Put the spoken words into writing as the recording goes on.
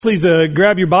Please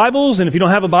grab your Bibles, and if you don't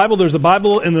have a Bible, there's a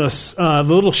Bible in the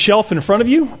little shelf in front of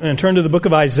you, and turn to the book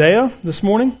of Isaiah this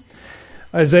morning.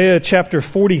 Isaiah chapter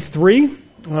 43.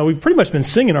 We've pretty much been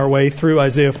singing our way through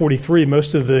Isaiah 43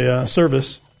 most of the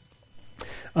service.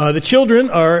 The children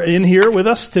are in here with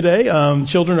us today.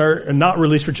 Children are not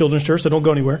released for Children's Church, so don't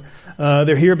go anywhere.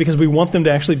 They're here because we want them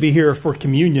to actually be here for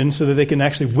communion so that they can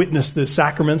actually witness the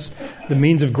sacraments, the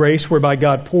means of grace whereby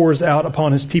God pours out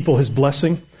upon His people His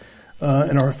blessing.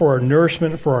 For our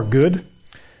nourishment, for our good.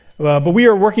 But we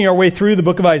are working our way through the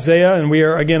book of Isaiah, and we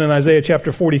are, again, in Isaiah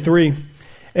chapter 43.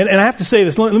 And I have to say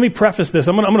this, let me preface this.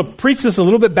 I'm going to preach this a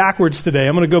little bit backwards today.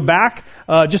 I'm going to go back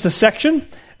just a section,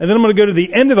 and then I'm going to go to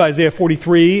the end of Isaiah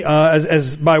 43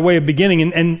 as by way of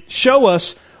beginning and show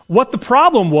us what the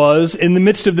problem was in the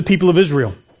midst of the people of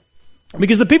Israel.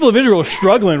 Because the people of Israel are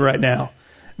struggling right now.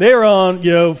 They are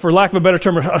on, for lack of a better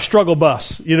term, a struggle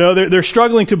bus. They're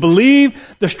struggling to believe.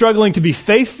 They're struggling to be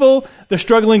faithful. They're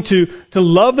struggling to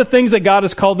love the things that God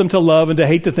has called them to love and to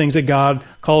hate the things that God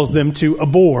calls them to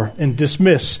abhor and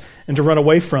dismiss and to run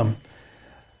away from.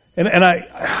 And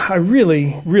I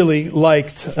really, really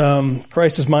liked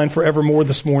Christ is Mine Forevermore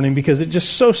this morning because it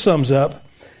just so sums up,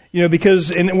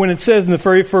 because when it says in the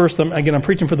very first, I'm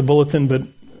preaching for the bulletin, but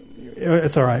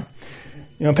it's all right.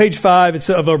 On page 5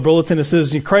 of our bulletin, it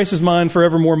says, Christ is mine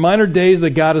forevermore. Mine are days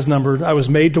that God has numbered. I was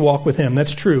made to walk with Him.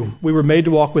 That's true. We were made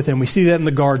to walk with Him. We see that in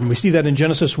the garden. We see that in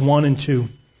Genesis 1 and 2.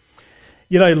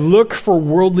 Yet I look for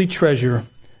worldly treasure,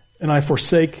 and I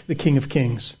forsake the King of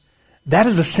Kings. That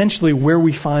is essentially where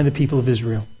we find the people of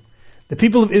Israel. The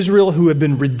people of Israel who have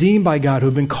been redeemed by God, who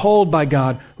have been called by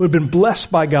God, who have been blessed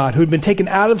by God, who have been taken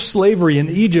out of slavery in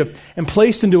Egypt and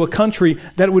placed into a country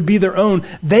that would be their own,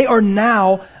 they are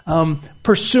now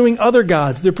pursuing other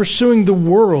gods. They're pursuing the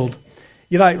world.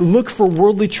 Yet I look for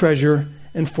worldly treasure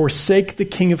and forsake the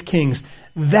King of Kings.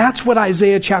 That's what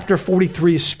Isaiah chapter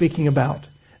 43 is speaking about.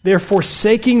 They're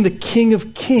forsaking the King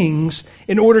of Kings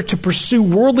in order to pursue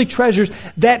worldly treasures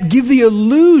that give the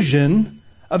illusion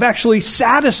of actually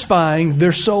satisfying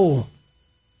their soul.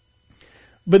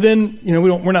 But then,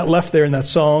 we're not left there in that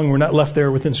song. We're not left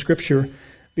there within Scripture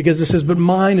because it says, but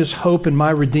mine is hope in my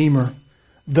Redeemer.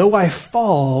 Though I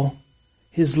fall,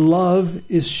 His love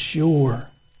is sure.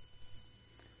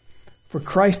 For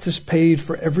Christ has paid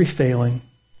for every failing.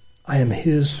 I am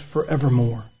His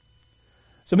forevermore.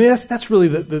 So that's really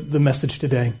the message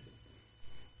today.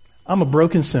 I'm a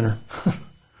broken sinner.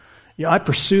 I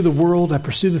pursue the world. I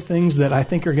pursue the things that I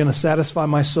think are going to satisfy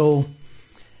my soul.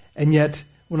 And yet,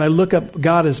 when I look up,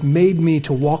 God has made me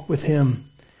to walk with Him.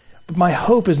 But my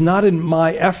hope is not in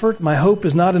my effort. My hope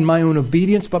is not in my own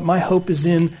obedience, but my hope is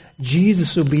in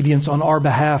Jesus' obedience on our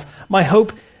behalf. My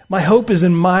hope is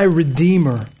in my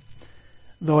Redeemer.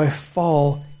 Though I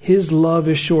fall, His love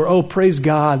is sure. Oh, praise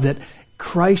God that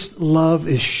Christ's love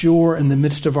is sure in the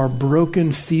midst of our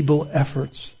broken, feeble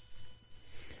efforts.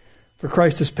 For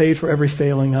Christ has paid for every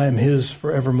failing. I am His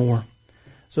forevermore.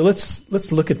 So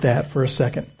let's look at that for a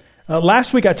second.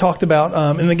 Last week I talked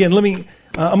about, and again, I'm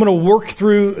going to work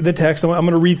through the text. I'm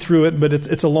going to read through it, but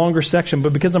it's a longer section.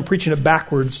 But because I'm preaching it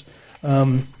backwards,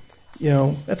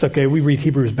 that's okay. We read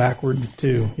Hebrews backward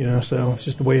too, so it's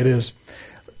just the way it is.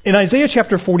 In Isaiah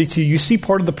chapter 42, you see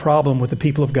part of the problem with the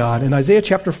people of God. In Isaiah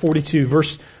chapter 42,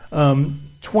 verse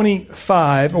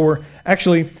 25, or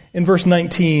actually in verse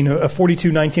 19,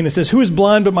 42:19, it says, who is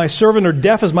blind but my servant, or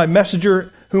deaf as my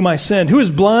messenger whom I send? Who is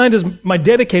blind as my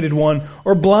dedicated one,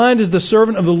 or blind as the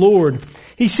servant of the Lord?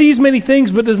 He sees many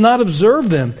things but does not observe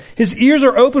them. His ears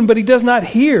are open but he does not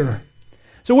hear.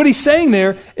 So what he's saying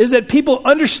there is that people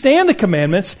understand the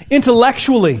commandments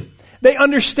intellectually. They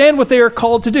understand what they are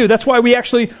called to do. That's why we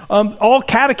actually, all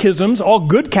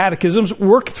good catechisms,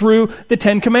 work through the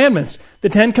Ten Commandments. The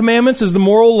Ten Commandments is the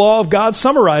moral law of God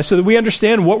summarized so that we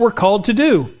understand what we're called to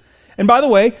do. And by the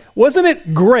way, wasn't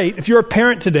it great if you're a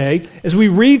parent today, as we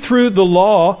read through the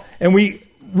law and we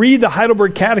read the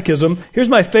Heidelberg Catechism? Here's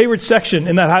my favorite section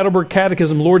in that Heidelberg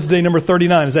Catechism, Lord's Day number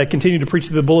 39, as I continue to preach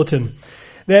to the bulletin.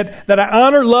 That I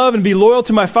honor, love, and be loyal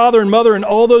to my father and mother and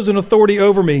all those in authority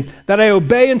over me. That I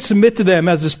obey and submit to them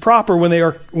as is proper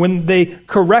when they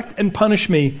correct and punish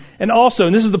me. And also,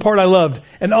 and this is the part I loved,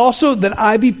 and also that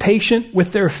I be patient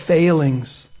with their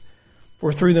failings.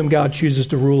 For through them God chooses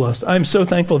to rule us. I'm so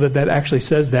thankful that actually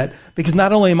says that, because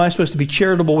not only am I supposed to be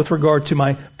charitable with regard to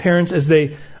my parents as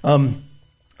they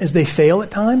fail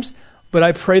at times, but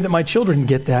I pray that my children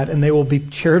get that and they will be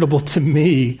charitable to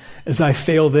me as I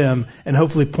fail them and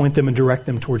hopefully point them and direct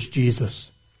them towards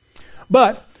Jesus.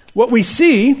 But what we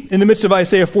see in the midst of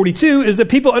Isaiah 42 is that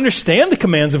people understand the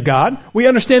commands of God. We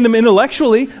understand them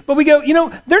intellectually, but we go,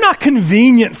 they're not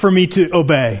convenient for me to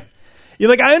obey. You're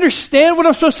like, I understand what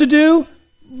I'm supposed to do,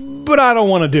 but I don't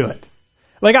want to do it.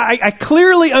 Like, I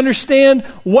clearly understand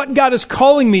what God is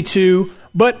calling me to,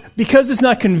 but because it's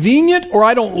not convenient or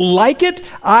I don't like it,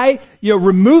 I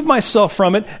remove myself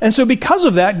from it. And so because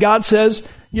of that, God says,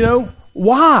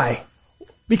 why?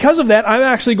 Because of that, I'm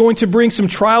actually going to bring some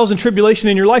trials and tribulation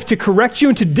in your life to correct you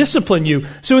and to discipline you.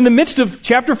 So in the midst of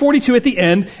chapter 42 at the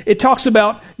end, it talks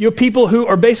about people who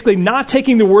are basically not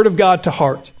taking the word of God to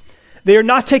heart. They are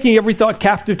not taking every thought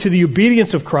captive to the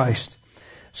obedience of Christ.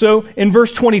 So in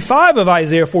verse 25 of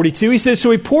Isaiah 42, he says,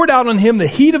 so he poured out on him the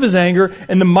heat of his anger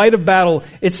and the might of battle.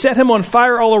 It set him on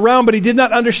fire all around, but he did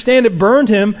not understand. It burned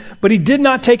him, but he did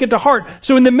not take it to heart.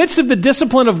 So in the midst of the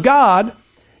discipline of God,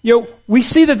 we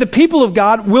see that the people of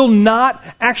God will not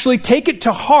actually take it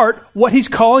to heart what he's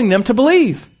calling them to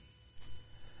believe.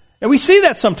 And we see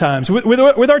that sometimes. With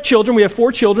our children, we have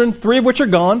 4 children, 3 of which are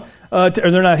gone.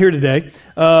 They're not here today.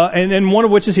 And one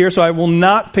of which is here, so I will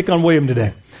not pick on William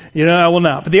today. I will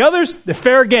not. But the others, they're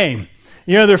fair game.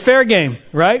 They're fair game,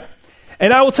 right?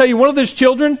 And I will tell you, one of those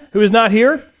children who is not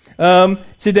here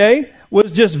today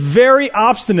was just very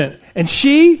obstinate. And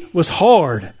she was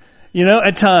hard,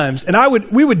 at times. And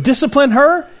we would discipline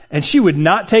her, and she would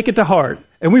not take it to heart.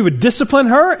 And we would discipline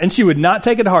her, and she would not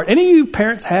take it to heart. Any of you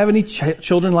parents have any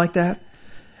children like that?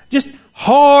 Just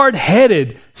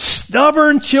hard-headed,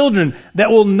 stubborn children that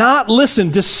will not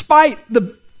listen despite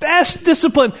the best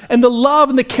discipline and the love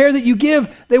and the care that you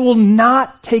give. They will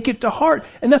not take it to heart.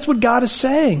 And that's what God is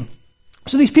saying.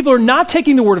 So these people are not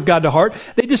taking the word of God to heart.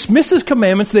 They dismiss his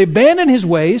commandments. They abandon his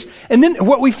ways. And then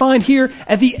what we find here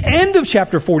at the end of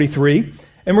chapter 43,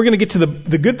 and we're going to get to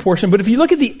the good portion, but if you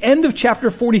look at the end of chapter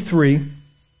 43,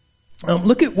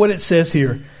 look at what it says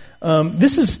here.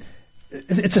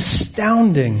 It's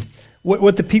astounding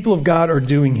what the people of God are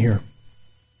doing here.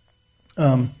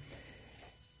 Look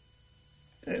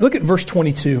at verse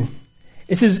 22.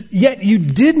 It says, yet you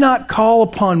did not call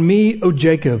upon me, O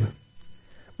Jacob,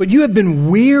 but you have been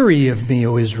weary of me,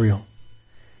 O Israel.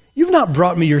 You've not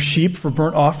brought me your sheep for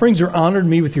burnt offerings or honored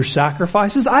me with your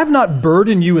sacrifices. I have not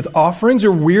burdened you with offerings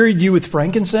or wearied you with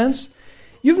frankincense.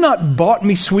 You've not bought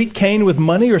me sweet cane with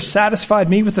money or satisfied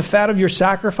me with the fat of your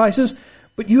sacrifices,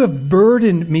 but you have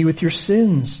burdened me with your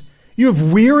sins. You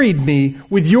have wearied me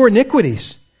with your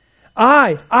iniquities.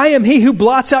 I am he who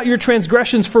blots out your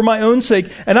transgressions for my own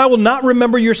sake, and I will not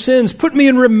remember your sins. Put me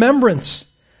in remembrance.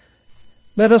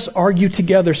 Let us argue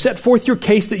together. Set forth your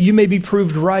case that you may be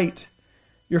proved right.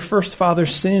 Your first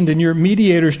fathers sinned, and your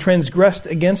mediators transgressed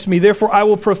against me. Therefore I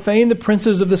will profane the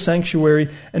princes of the sanctuary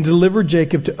and deliver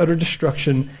Jacob to utter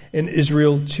destruction and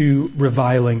Israel to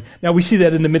reviling. Now we see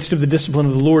that in the midst of the discipline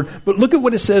of the Lord. But look at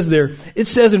what it says there. It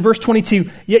says in verse 22,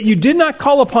 yet you did not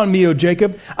call upon me, O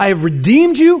Jacob. I have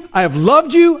redeemed you. I have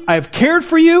loved you. I have cared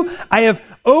for you. I have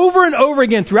over and over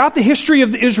again throughout the history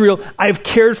of Israel, I have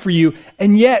cared for you.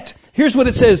 And yet, here's what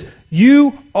it says.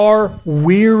 You are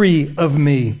weary of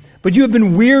me. But you have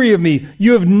been weary of me.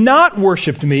 You have not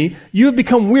worshipped me. You have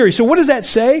become weary. So what does that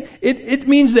say? It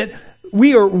means that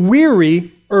we are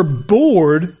weary or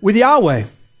bored with Yahweh,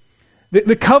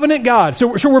 the covenant God.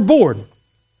 So we're bored.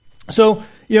 So,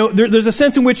 there's a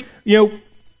sense in which, let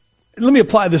me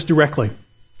apply this directly.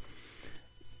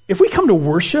 If we come to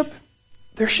worship,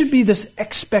 there should be this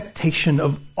expectation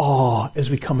of awe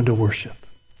as we come into worship.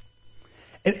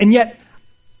 And yet,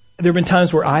 there have been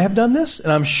times where I have done this,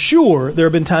 and I'm sure there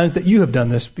have been times that you have done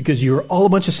this because you're all a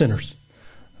bunch of sinners.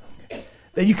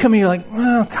 That you come in, you're like,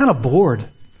 well, I'm kind of bored.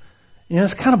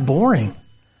 It's kind of boring.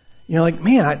 Like,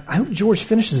 man, I hope George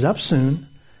finishes up soon.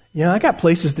 I got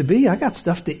places to be. I got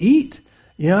stuff to eat.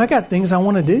 I got things I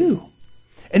want to do.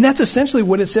 And that's essentially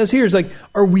what it says here is like,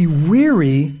 are we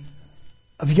weary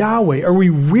of Yahweh? Are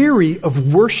we weary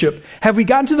of worship? Have we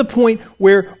gotten to the point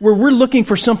where we're looking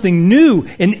for something new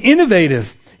and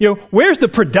innovative? Where's the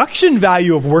production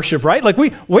value of worship, right? Like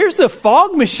where's the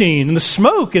fog machine and the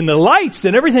smoke and the lights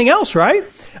and everything else, right?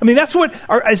 I mean,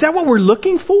 is that what we're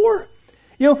looking for?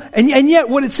 And yet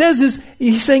what it says is,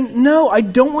 he's saying, no, I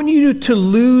don't want you to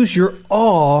lose your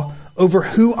awe over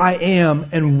who I am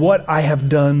and what I have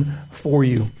done for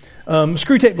you.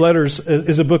 Screwtape Letters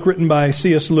is a book written by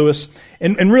C.S. Lewis,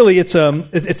 and really it's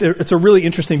a really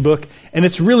interesting book, and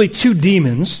it's really 2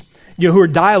 demons who are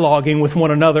dialoguing with one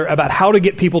another about how to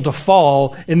get people to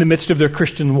fall in the midst of their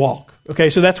Christian walk. Okay,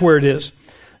 so that's where it is.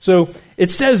 So it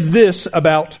says this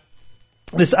about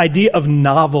this idea of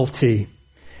novelty,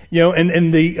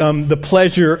 and the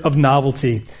pleasure of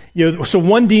novelty. So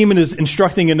one demon is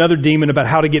instructing another demon about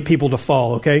how to get people to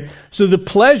fall. Okay, so the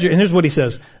pleasure, and here's what he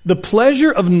says: the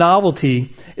pleasure of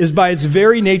novelty is by its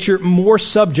very nature more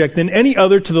subject than any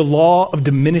other to the law of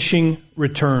diminishing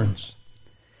returns.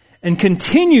 And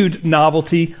continued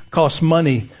novelty costs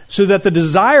money, so that the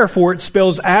desire for it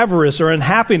spells avarice or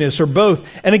unhappiness or both.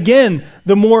 And again,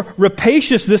 the more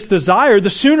rapacious this desire,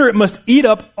 the sooner it must eat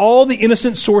up all the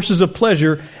innocent sources of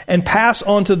pleasure and pass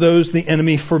on to those the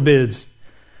enemy forbids.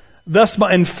 Thus,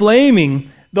 by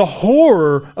inflaming the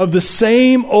horror of the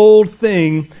same old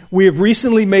thing, we have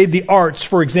recently made the arts,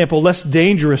 for example, less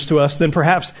dangerous to us than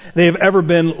perhaps they have ever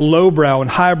been lowbrow and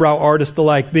highbrow artists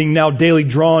alike, being now daily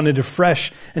drawn into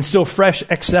fresh and still fresh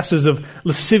excesses of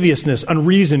lasciviousness,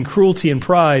 unreason, cruelty, and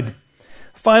pride.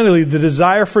 Finally, the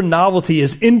desire for novelty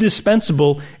is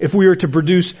indispensable if we are to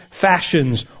produce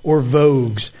fashions or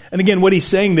vogues. And again, what he's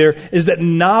saying there is that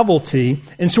novelty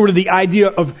and sort of the idea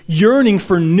of yearning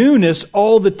for newness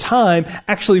all the time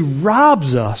actually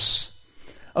robs us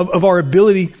of our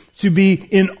ability to be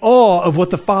in awe of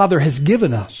what the Father has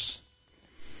given us.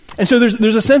 And so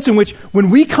there's a sense in which when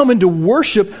we come into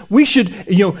worship, we should,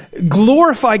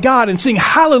 glorify God and sing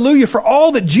hallelujah for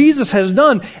all that Jesus has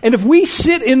done. And if we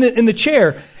sit in the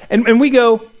chair and we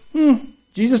go,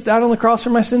 Jesus died on the cross for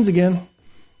my sins again.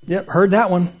 Yep, heard that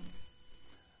one.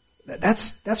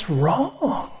 That's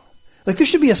wrong. Like there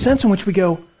should be a sense in which we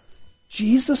go,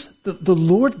 Jesus, the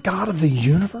Lord God of the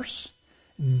universe,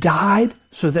 died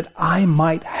so that I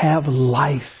might have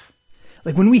life.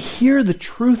 Like when we hear the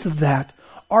truth of that,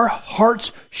 our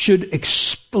hearts should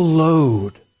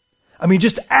explode. I mean,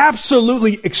 just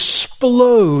absolutely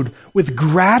explode with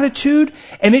gratitude.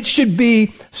 And it should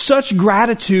be such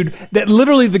gratitude that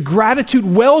literally the gratitude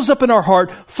wells up in our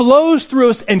heart, flows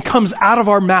through us, and comes out of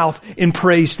our mouth in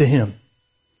praise to Him.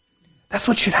 That's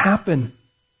what should happen.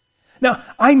 Now,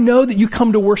 I know that you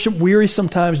come to worship weary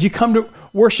sometimes. You come to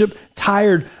worship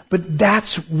tired, but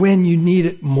that's when you need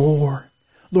it more.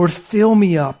 Lord, fill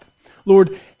me up.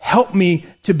 Lord, help me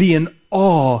to be in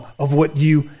awe of what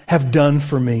you have done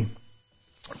for me.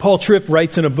 Paul Tripp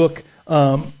writes in a book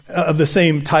of the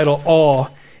same title, Awe.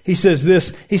 He says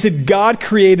this. He said, God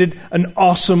created an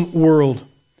awesome world.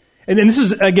 And this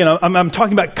is, again, I'm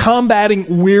talking about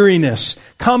combating weariness,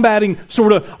 combating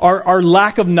sort of our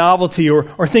lack of novelty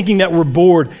or thinking that we're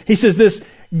bored. He says this,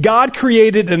 God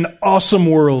created an awesome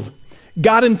world.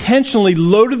 God intentionally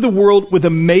loaded the world with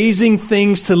amazing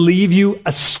things to leave you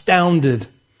astounded.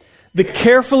 The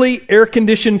carefully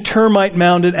air-conditioned termite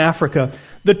mound in Africa,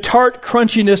 the tart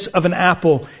crunchiness of an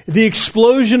apple, the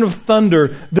explosion of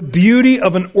thunder, the beauty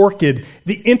of an orchid,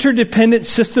 the interdependent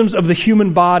systems of the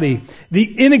human body,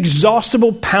 the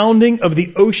inexhaustible pounding of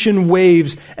the ocean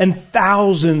waves, and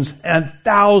thousands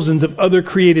of other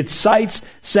created sights,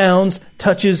 sounds,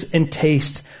 touches, and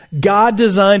tastes. God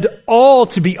designed all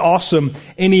to be awesome,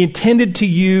 and He intended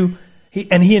you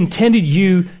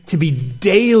to be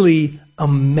daily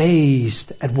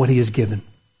amazed at what He has given.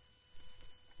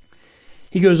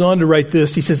 He goes on to write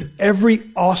this. He says, every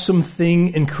awesome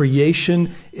thing in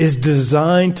creation is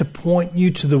designed to point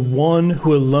you to the one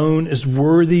who alone is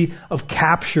worthy of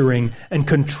capturing and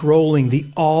controlling the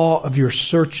awe of your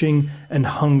searching and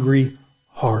hungry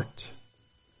heart.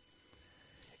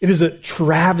 It is a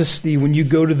travesty when you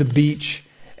go to the beach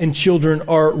and children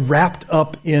are wrapped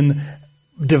up in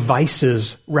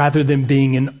devices rather than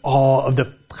being in awe of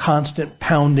the constant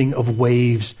pounding of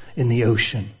waves in the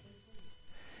ocean.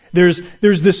 There's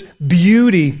this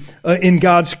beauty in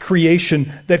God's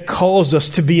creation that calls us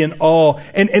to be in awe,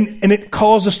 and it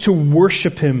calls us to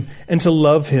worship Him and to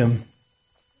love Him.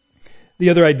 The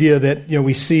other idea that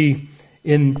we see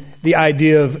in the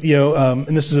idea of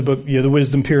and this is a book, The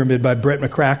Wisdom Pyramid by Brett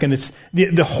McCracken. It's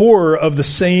the horror of the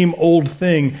same old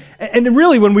thing. And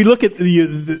really, when we look at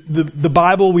the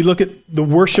Bible, we look at the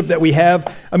worship that we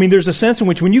have. I mean, there's a sense in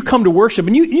which when you come to worship,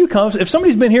 and you come, if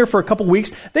somebody's been here for a couple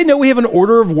weeks, they know we have an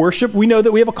order of worship. We know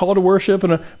that we have a call to worship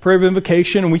and a prayer of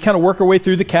invocation, and we kind of work our way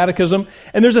through the catechism.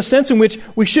 And there's a sense in which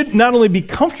we should not only be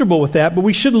comfortable with that, but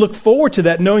we should look forward to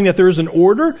that, knowing that there is an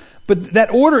order. But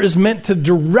that order is meant to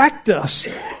direct us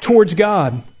towards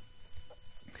God.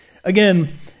 Again,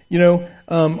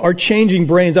 our changing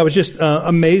brains. I was just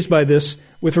amazed by this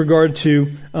with regard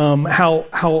to how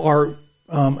our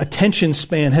attention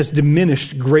span has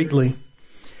diminished greatly.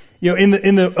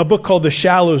 In a book called The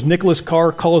Shallows, Nicholas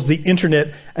Carr calls the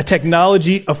internet a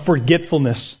technology of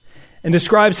forgetfulness and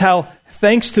describes how,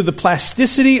 thanks to the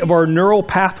plasticity of our neural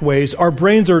pathways, our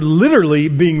brains are literally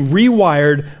being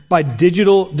rewired by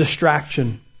digital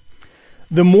distraction.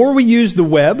 The more we use the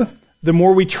web, the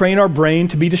more we train our brain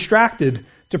to be distracted,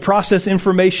 to process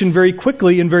information very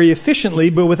quickly and very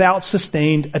efficiently, but without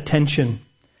sustained attention.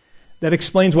 That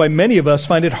explains why many of us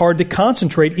find it hard to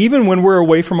concentrate even when we're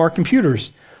away from our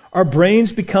computers. Our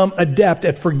brains become adept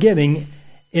at forgetting,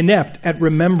 inept at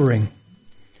remembering.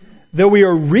 though we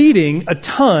are reading a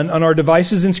ton on our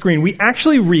devices and screen, we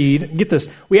actually read, get this,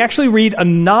 we actually read a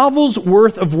novel's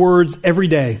worth of words every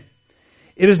day.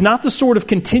 It is not the sort of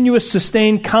continuous,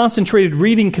 sustained, concentrated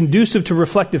reading conducive to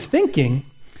reflective thinking.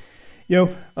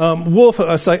 Wolf,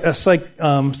 a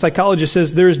psychologist,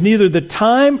 says there is neither the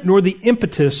time nor the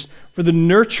impetus for the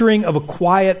nurturing of a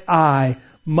quiet eye,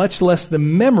 much less the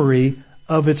memory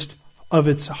of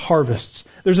its harvests.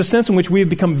 There's a sense in which we have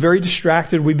become very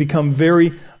distracted. We become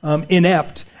very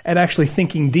inept at actually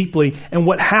thinking deeply. And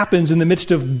what happens in the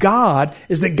midst of God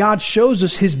is that God shows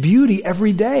us His beauty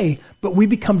every day, but we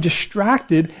become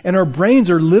distracted and our brains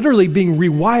are literally being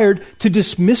rewired to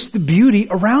dismiss the beauty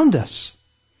around us.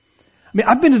 I mean,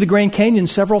 I've been to the Grand Canyon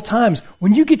several times.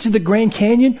 When you get to the Grand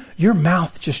Canyon, your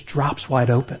mouth just drops wide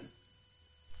open.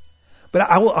 But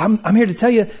I'm here to tell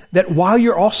you that while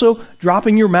you're also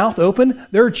dropping your mouth open,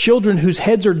 there are children whose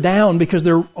heads are down because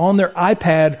they're on their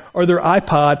iPad or their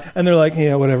iPod, and they're like,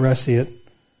 yeah, whatever, I see it.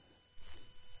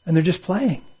 And they're just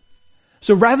playing.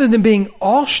 So rather than being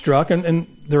awestruck, and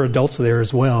there are adults there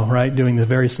as well, right, doing the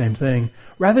very same thing,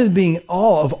 rather than being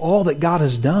awe of all that God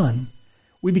has done,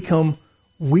 we become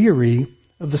weary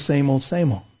of the same old,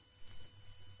 same old.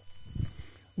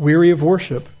 Weary of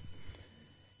worship.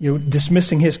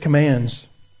 Dismissing His commands.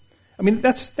 I mean,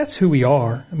 that's who we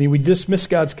are. I mean, we dismiss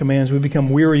God's commands. We become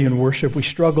weary in worship. We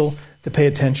struggle to pay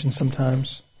attention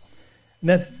sometimes.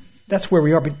 And that's where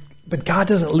we are. But God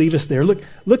doesn't leave us there.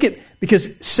 Look at, because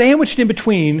sandwiched in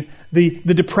between the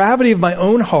depravity of my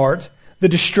own heart, the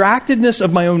distractedness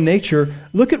of my own nature,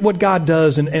 look at what God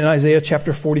does in Isaiah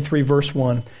chapter 43, verse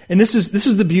 1. And this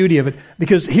is the beauty of it,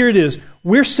 because here it is.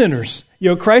 We're sinners.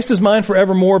 Christ is mine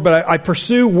forevermore, but I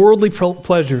pursue worldly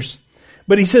pleasures.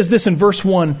 But He says this in verse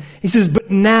 1. He says,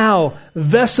 but now,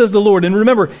 thus says the Lord. And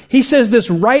remember, He says this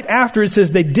right after it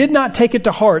says they did not take it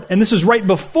to heart. And this is right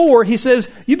before He says,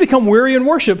 you become weary in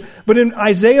worship. But in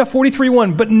Isaiah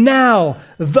 43:1, but now,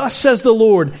 thus says the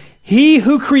Lord, He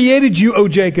who created you, O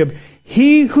Jacob,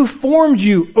 He who formed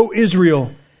you, O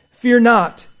Israel, fear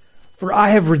not, for I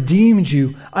have redeemed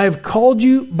you. I have called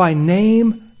you by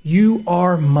name. You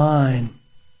are mine.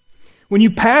 When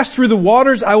you pass through the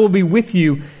waters, I will be with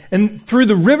you. And through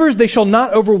the rivers, they shall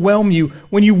not overwhelm you.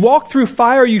 When you walk through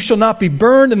fire, you shall not be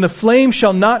burned, and the flame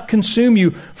shall not consume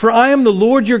you. For I am the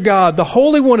Lord your God, the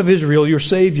Holy One of Israel, your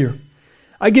Savior.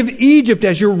 I give Egypt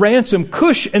as your ransom,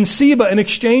 Cush and Seba in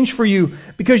exchange for you,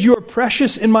 because you are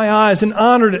precious in my eyes and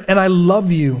honored, and I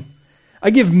love you. I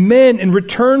give men in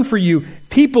return for you,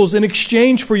 peoples in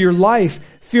exchange for your life.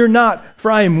 Fear not,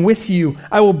 for I am with you.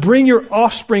 I will bring your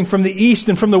offspring from the east,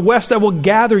 and from the west I will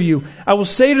gather you. I will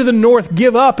say to the north,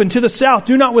 give up, and to the south,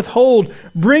 do not withhold.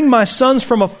 Bring my sons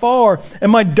from afar,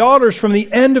 and my daughters from the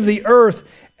end of the earth.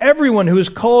 Everyone who is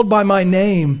called by my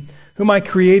name, whom I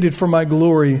created for my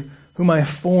glory, whom I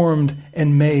formed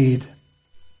and made.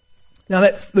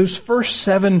 Now those first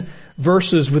 7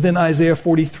 verses within Isaiah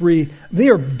 43, they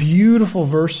are beautiful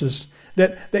verses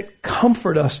that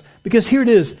comfort us. Because here it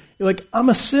is. You're like, I'm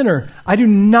a sinner. I do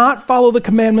not follow the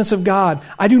commandments of God.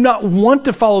 I do not want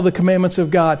to follow the commandments of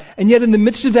God. And yet in the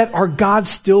midst of that, our God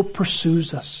still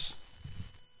pursues us.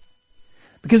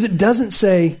 Because it doesn't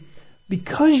say,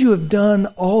 because you have done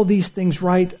all these things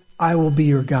right, I will be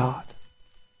your God.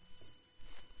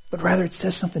 But rather it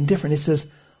says something different. It says,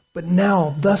 but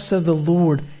now, thus says the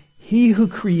Lord, He who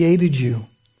created you.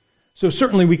 So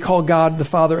certainly we call God the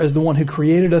Father as the one who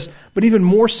created us, but even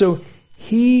more so,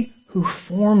 He who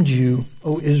formed you,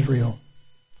 O Israel.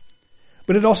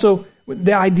 But it also,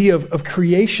 the idea of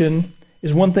creation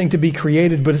is one thing to be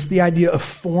created, but it's the idea of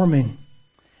forming.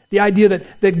 The idea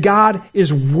that God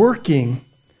is working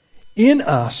in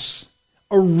us,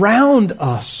 around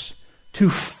us, to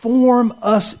form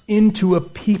us into a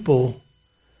people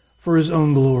for His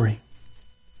own glory.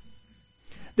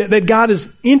 That God is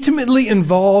intimately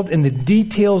involved in the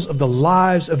details of the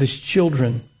lives of His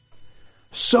children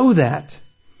so that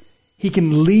He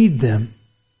can lead them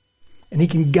and He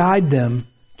can guide them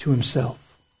to Himself.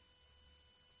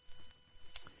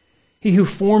 He who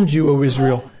formed you, O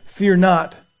Israel, fear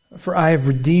not, for I have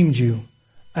redeemed you.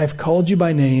 I have called you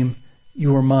by name.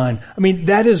 You are mine. I mean,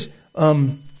 that is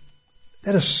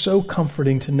so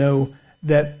comforting to know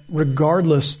that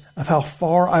regardless of how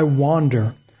far I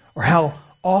wander or how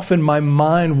often my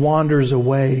mind wanders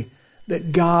away,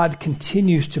 that God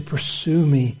continues to pursue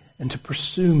me and to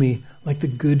pursue me like the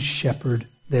good shepherd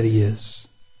that He is.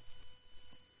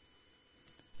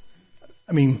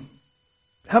 I mean,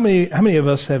 how many of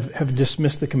us have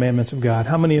dismissed the commandments of God?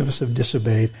 How many of us have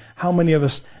disobeyed? How many of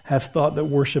us have thought that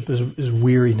worship is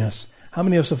weariness? How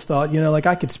many of us have thought,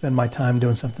 I could spend my time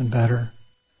doing something better?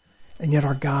 And yet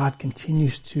our God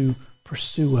continues to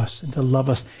pursue us and to love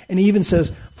us. And he even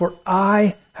says, "For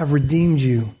I have redeemed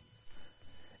you."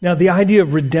 Now, the idea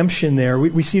of redemption there,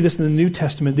 we see this in the New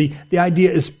Testament. The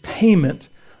idea is payment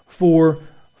for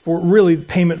really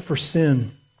payment for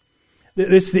sin.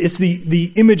 It's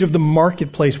the image of the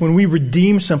marketplace. When we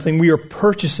redeem something, we are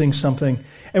purchasing something.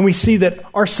 And we see that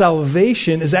our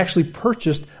salvation is actually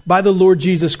purchased by the Lord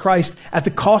Jesus Christ at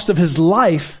the cost of his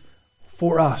life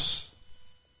for us.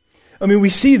 I mean, we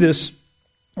see this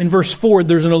in verse 4.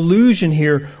 There's an allusion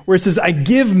here where it says, "I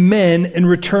give men in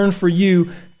return for you,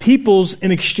 peoples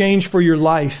in exchange for your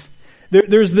life."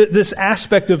 There's this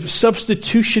aspect of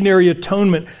substitutionary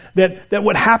atonement that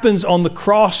what happens on the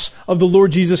cross of the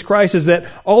Lord Jesus Christ is that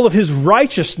all of his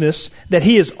righteousness that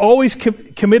he has always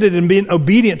committed in being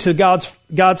obedient to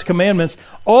God's commandments,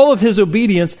 all of his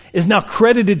obedience is now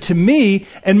credited to me,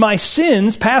 and my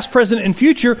sins, past, present, and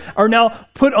future, are now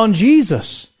put on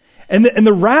Jesus. And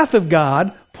the wrath of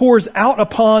God pours out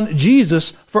upon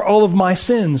Jesus for all of my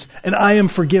sins, and I am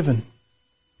forgiven.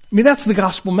 I mean, that's the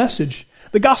gospel message.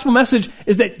 The gospel message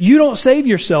is that you don't save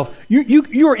yourself.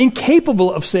 You are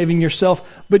incapable of saving yourself,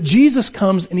 but Jesus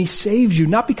comes and he saves you,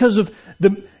 not because of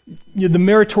the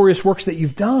meritorious works that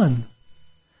you've done,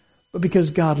 but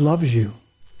because God loves you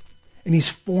and he's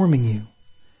forming you.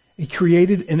 He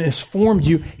created and has formed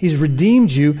you. He's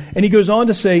redeemed you. And he goes on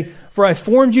to say, "For I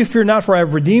formed you, fear not, for I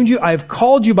have redeemed you. I have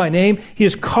called you by name." He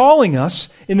is calling us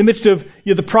in the midst of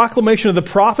the proclamation of the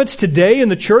prophets. Today in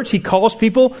the church, he calls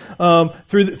people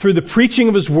through the preaching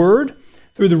of his word,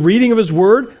 through the reading of his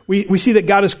word. We see that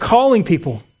God is calling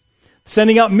people,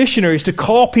 sending out missionaries to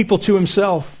call people to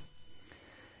himself.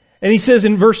 And he says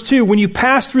in verse 2, "When you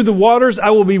pass through the waters, I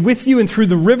will be with you, and through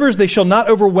the rivers, they shall not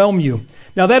overwhelm you."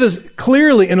 Now that is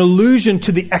clearly an allusion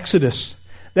to the Exodus.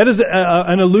 That is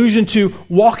an allusion to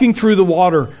walking through the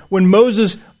water. When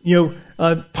Moses,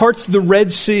 parts the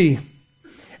Red Sea,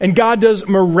 and God does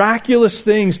miraculous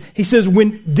things. He says,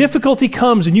 when difficulty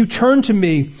comes and you turn to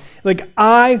me,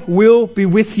 I will be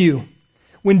with you.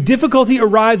 When difficulty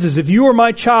arises, if you are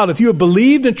my child, if you have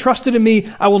believed and trusted in me,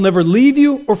 I will never leave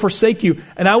you or forsake you.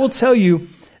 And I will tell you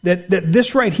that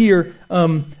this right here,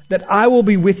 that I will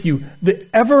be with you. The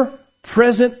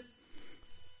ever-present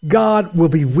God will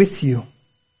be with you.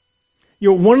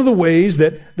 One of the ways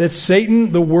that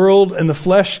Satan, the world, and the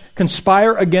flesh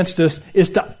conspire against us is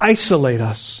to isolate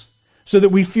us so that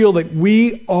we feel that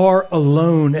we are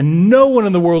alone and no one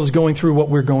in the world is going through what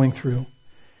we're going through.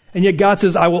 And yet God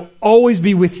says, I will always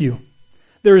be with you.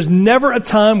 There is never a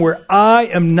time where I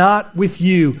am not with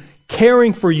you,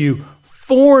 caring for you,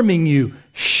 forming you,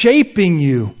 shaping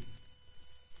you.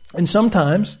 And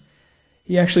sometimes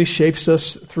he actually shapes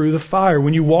us through the fire.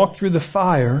 When you walk through the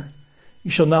fire,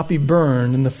 you shall not be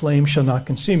burned, and the flame shall not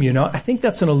consume you. Now, I think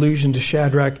that's an allusion to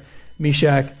Shadrach,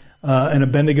 Meshach, and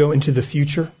Abednego into the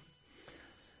future.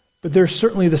 But there's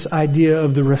certainly this idea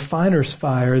of the refiner's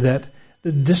fire, that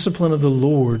the discipline of the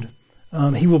Lord,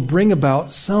 he will bring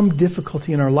about some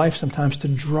difficulty in our life sometimes to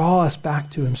draw us back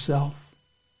to himself.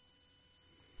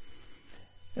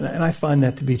 And I find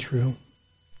that to be true.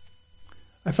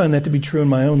 I find that to be true in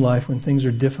my own life. When things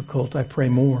are difficult, I pray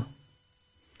more.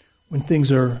 When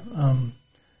things are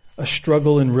a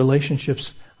struggle in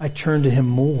relationships, I turn to him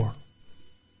more.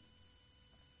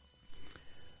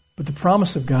 But the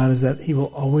promise of God is that he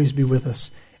will always be with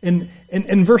us. In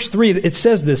verse 3, it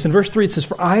says this. In verse 3, it says,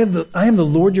 "For I am the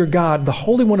Lord your God, the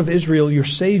Holy One of Israel, your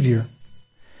Savior."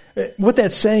 What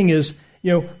that's saying is,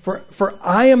 for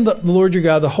I am the Lord your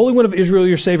God, the Holy One of Israel,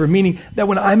 your Savior, meaning that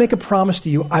when I make a promise to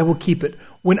you, I will keep it.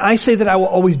 When I say that I will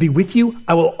always be with you,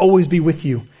 I will always be with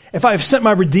you. If I have sent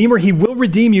my Redeemer, he will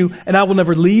redeem you, and I will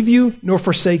never leave you nor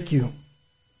forsake you.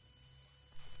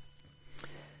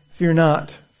 Fear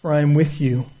not, for I am with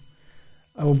you.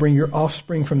 I will bring your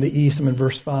offspring from the east, I'm in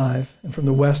verse 5, and from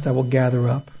the west I will gather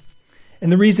up. And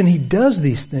the reason he does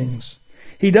these things,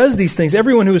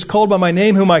 everyone who is called by my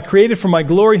name, whom I created for my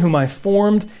glory, whom I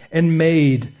formed and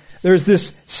made. There's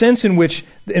this sense in which,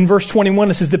 in verse 21,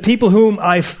 it says, the people whom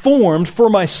I formed for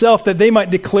myself, that they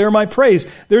might declare my praise.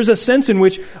 There's a sense in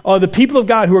which the people of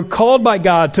God who are called by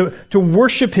God to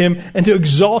worship him and to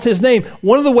exalt his name.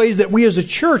 One of the ways that we as a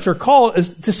church are called is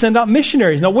to send out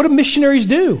missionaries. Now, what do missionaries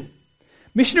do?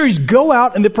 Missionaries go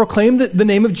out and they proclaim the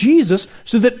name of Jesus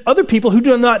so that other people who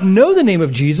do not know the name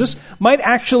of Jesus might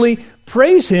actually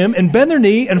praise him and bend their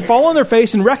knee and fall on their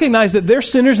face and recognize that they're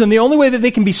sinners and the only way that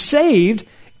they can be saved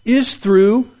is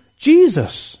through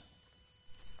Jesus.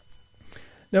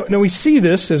 Now we see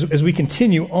this as we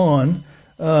continue on.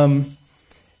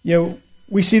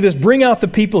 we see this, bring out the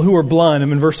people who are blind.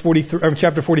 I'm in verse 43, or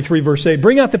chapter 43, verse 8.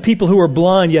 Bring out the people who are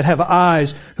blind yet have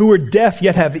eyes, who are deaf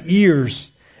yet have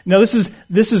ears. Now this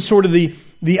is sort of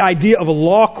the idea of a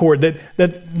law court,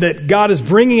 that God is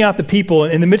bringing out the people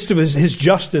in the midst of his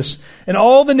justice. And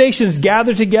all the nations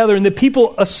gather together and the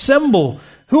people assemble.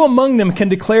 Who among them can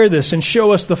declare this and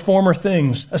show us the former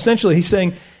things? Essentially, he's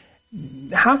saying,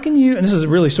 how can you, and this is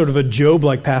really sort of a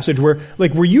Job-like passage where,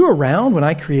 like, were you around when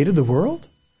I created the world?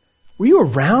 Were you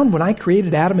around when I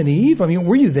created Adam and Eve? I mean,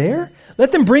 were you there?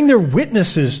 Let them bring their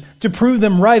witnesses to prove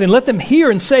them right, and let them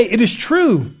hear and say, it is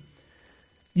true.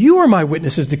 You are my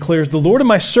witnesses, declares the Lord, and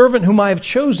my servant whom I have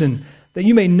chosen, that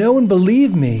you may know and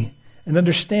believe me and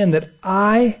understand that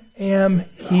I am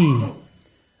He.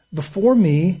 Before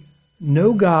me,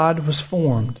 no God was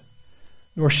formed,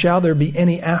 nor shall there be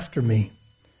any after me.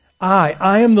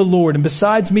 I am the Lord, and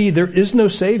besides me there is no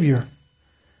Savior.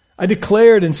 I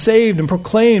declared and saved and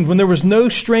proclaimed when there was no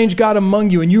strange God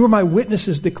among you, and you are my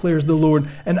witnesses, declares the Lord,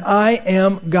 and I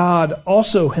am God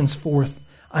also henceforth.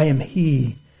 I am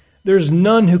He. There is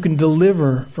none who can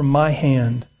deliver from my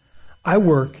hand. I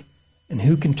work, and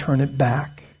who can turn it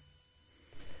back?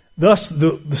 Thus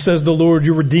says the Lord,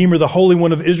 your Redeemer, the Holy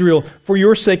One of Israel, for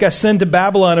your sake I send to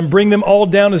Babylon and bring them all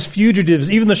down as fugitives,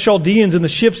 even the Chaldeans and the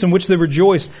ships in which they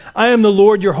rejoice. I am the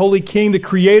Lord, your holy King, the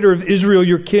Creator of Israel,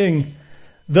 your King.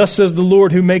 Thus says the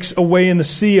Lord, who makes a way in the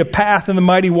sea, a path in the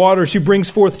mighty waters, who brings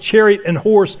forth chariot and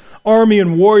horse, army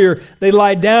and warrior. They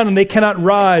lie down and they cannot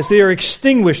rise. They are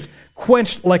extinguished,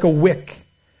 quenched like a wick.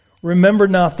 Remember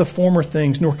not the former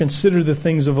things, nor consider the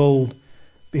things of old.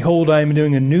 Behold, I am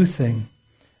doing a new thing.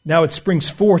 Now it springs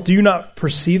forth. Do you not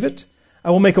perceive it?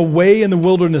 I will make a way in the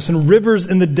wilderness and rivers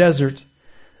in the desert.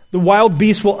 The wild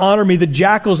beasts will honor me, the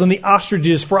jackals and the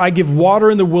ostriches, for I give water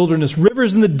in the wilderness,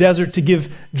 rivers in the desert to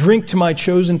give drink to my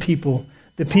chosen people,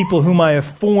 the people whom I have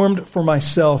formed for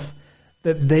myself,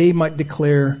 that they might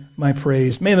declare my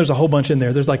praise. Man, there's a whole bunch in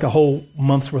there. There's like a whole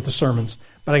month's worth of sermons,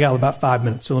 but I got about 5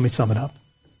 minutes, so let me sum it up.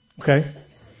 Okay?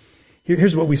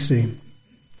 Here's what we see.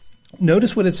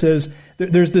 Notice what it says.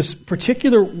 There's this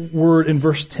particular word in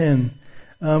verse 10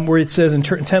 where it says in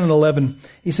 10 and 11,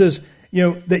 he says,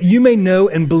 that you may know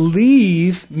and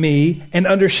believe me and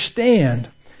understand.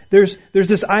 There's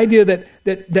this idea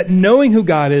that knowing who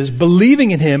God is,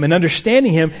 believing in Him and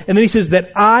understanding Him, and then he says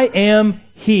that I am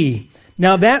He.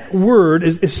 Now that word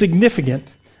is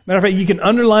significant. Matter of fact, you can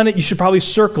underline it, you should probably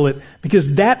circle it,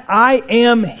 because that I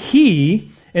am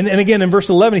He, and again in verse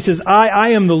 11 he says, I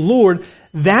am the Lord.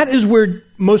 That is where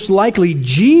most likely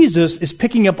Jesus is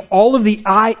picking up all of the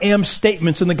I am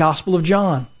statements in the Gospel of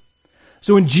John.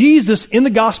 So when Jesus in the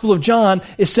Gospel of John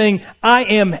is saying, I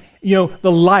am,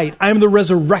 the light, I am the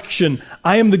resurrection,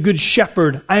 I am the good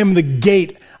shepherd, I am the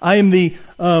gate, I am the,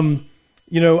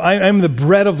 I am the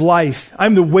bread of life, I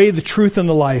am the way, the truth, and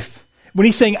the life. When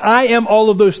he's saying, I am all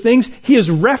of those things, he is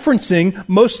referencing,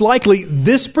 most likely,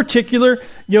 this particular,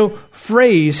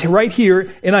 phrase right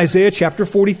here in Isaiah chapter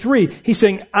 43. He's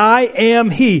saying, I am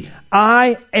He.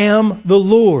 I am the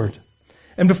Lord.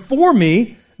 And before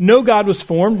me, no God was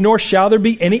formed, nor shall there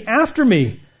be any after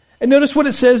me. And notice what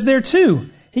it says there too.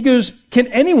 He goes, can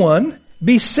anyone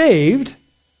be saved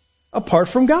apart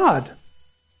from God?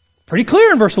 Pretty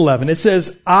clear in verse 11. It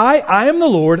says, I am the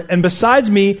Lord, and besides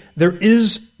me, there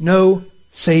is no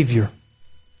Savior.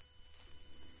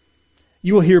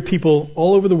 You will hear people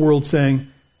all over the world saying,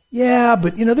 yeah,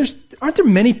 but aren't there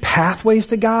many pathways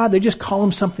to God? They just call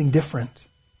Him something different.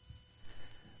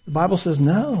 The Bible says,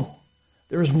 no.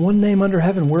 There is one name under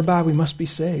heaven whereby we must be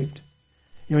saved.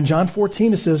 In John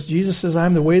 14, Jesus says, I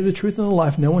am the way, the truth, and the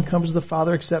life. No one comes to the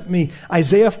Father except me.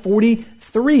 Isaiah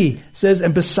 43 says,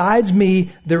 and besides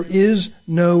me, there is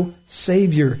no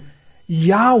Savior.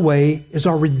 Yahweh is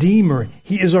our Redeemer.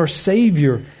 He is our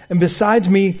Savior. And besides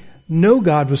me, no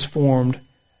God was formed,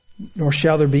 nor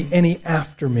shall there be any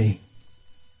after me.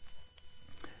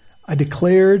 I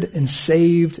declared and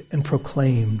saved and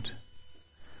proclaimed.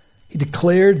 He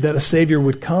declared that a Savior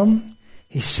would come.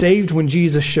 He saved when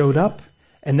Jesus showed up.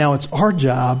 And now it's our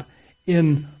job,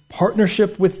 in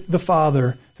partnership with the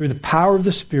Father, through the power of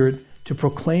the Spirit, to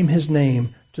proclaim His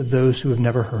name to those who have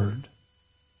never heard.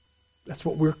 That's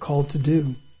what we're called to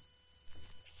do.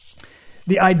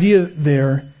 The idea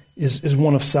there is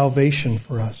one of salvation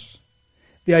for us.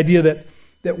 The idea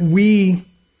that we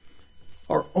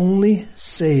are only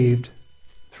saved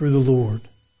through the Lord.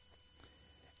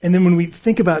 And then when we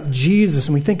think about Jesus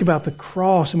and we think about the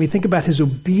cross and we think about His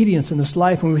obedience in this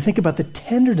life, when we think about the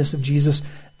tenderness of Jesus,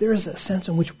 there is a sense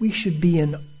in which we should be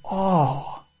in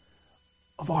awe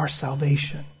of our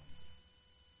salvation.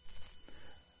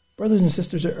 Brothers and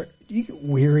sisters, do you get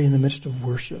weary in the midst of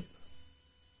worship?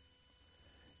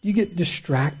 Do you get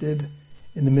distracted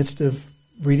in the midst of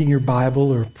reading your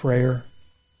Bible or prayer?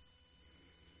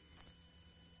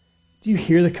 Do you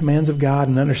hear the commands of God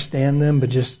and understand them, but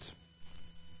just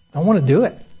don't want to do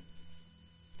it?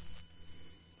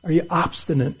 Are you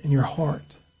obstinate in your heart?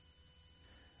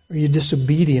 Are you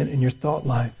disobedient in your thought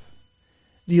life?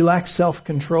 Do you lack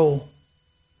self-control?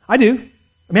 I do.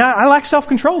 I lack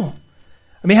self-control.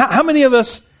 How many of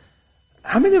us,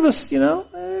 we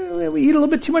eat a little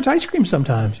bit too much ice cream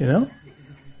sometimes, I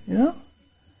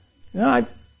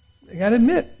got to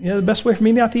admit, the best way for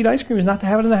me not to eat ice cream is not to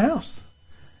have it in the house.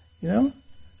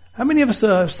 How many of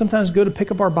us sometimes go to pick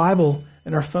up our Bible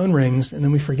and our phone rings and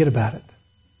then we forget about it?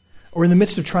 Or in the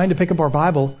midst of trying to pick up our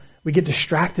Bible, we get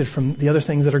distracted from the other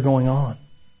things that are going on.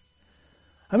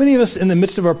 How many of us in the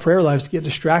midst of our prayer lives get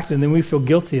distracted and then we feel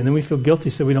guilty, and then we feel guilty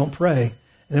so we don't pray, and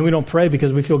then we don't pray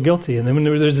because we feel guilty, and then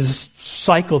there's this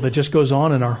cycle that just goes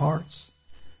on in our hearts.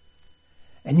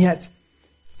 And yet,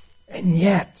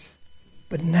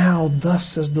 but now, thus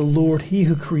says the Lord, He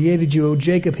who created you, O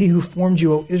Jacob, He who formed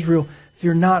you, O Israel,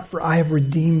 fear not, for I have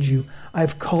redeemed you. I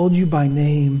have called you by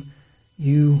name.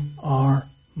 You are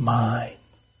mine.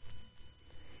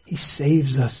 He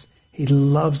saves us. He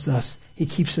loves us. He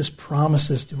keeps His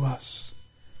promises to us.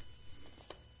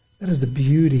 That is the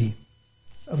beauty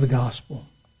of the gospel.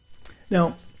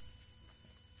 Now,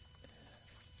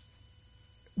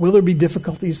 will there be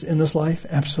difficulties in this life?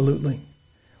 Absolutely.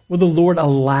 Will the Lord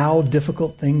allow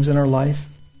difficult things in our life?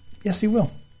 Yes, He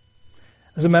will.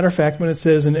 As a matter of fact, when it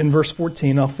says in verse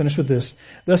 14, I'll finish with this.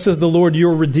 Thus says the Lord,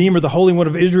 your Redeemer, the Holy One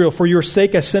of Israel, for your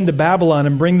sake I send to Babylon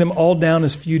and bring them all down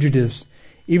as fugitives,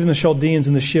 even the Chaldeans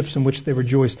and the ships in which they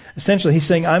rejoice. Essentially, He's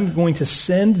saying, I'm going to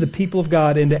send the people of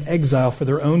God into exile for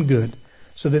their own good,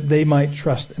 so that they might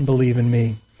trust and believe in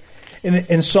me.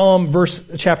 In Psalm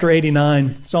chapter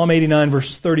 89, Psalm 89,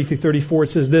 verse 30 through 34, it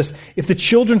says this, if the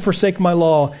children forsake my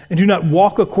law and do not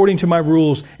walk according to my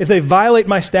rules, if they violate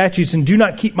my statutes and do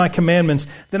not keep my commandments,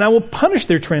 then I will punish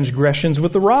their transgressions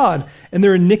with the rod and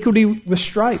their iniquity with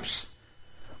stripes.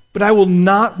 But I will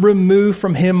not remove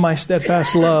from him my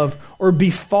steadfast love or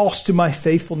be false to my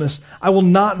faithfulness. I will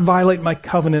not violate my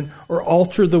covenant or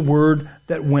alter the word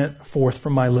that went forth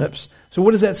from my lips. So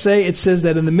what does that say? It says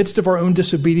that in the midst of our own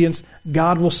disobedience,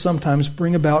 God will sometimes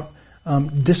bring about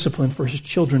discipline for His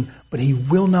children, but He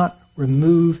will not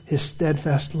remove His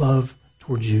steadfast love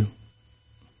towards you.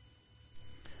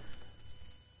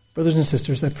 Brothers and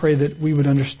sisters, I pray that we would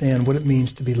understand what it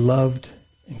means to be loved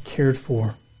and cared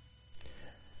for.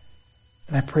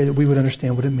 And I pray that we would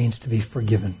understand what it means to be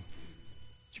forgiven.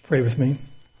 Would you pray with me?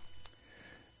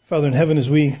 Father in heaven, as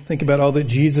we think about all that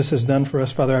Jesus has done for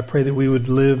us, Father, I pray that we would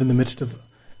live in the midst of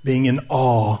being in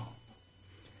awe.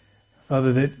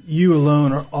 Father, that You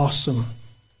alone are awesome.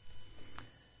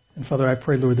 And Father, I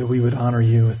pray, Lord, that we would honor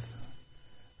You with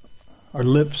our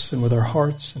lips and with our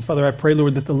hearts. And Father, I pray,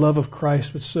 Lord, that the love of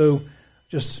Christ would so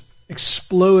just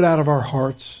explode out of our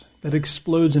hearts, that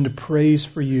explodes into praise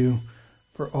for You,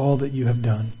 for all that You have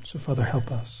done. So Father,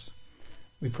 help us.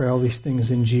 We pray all these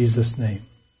things in Jesus' name.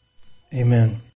 Amen.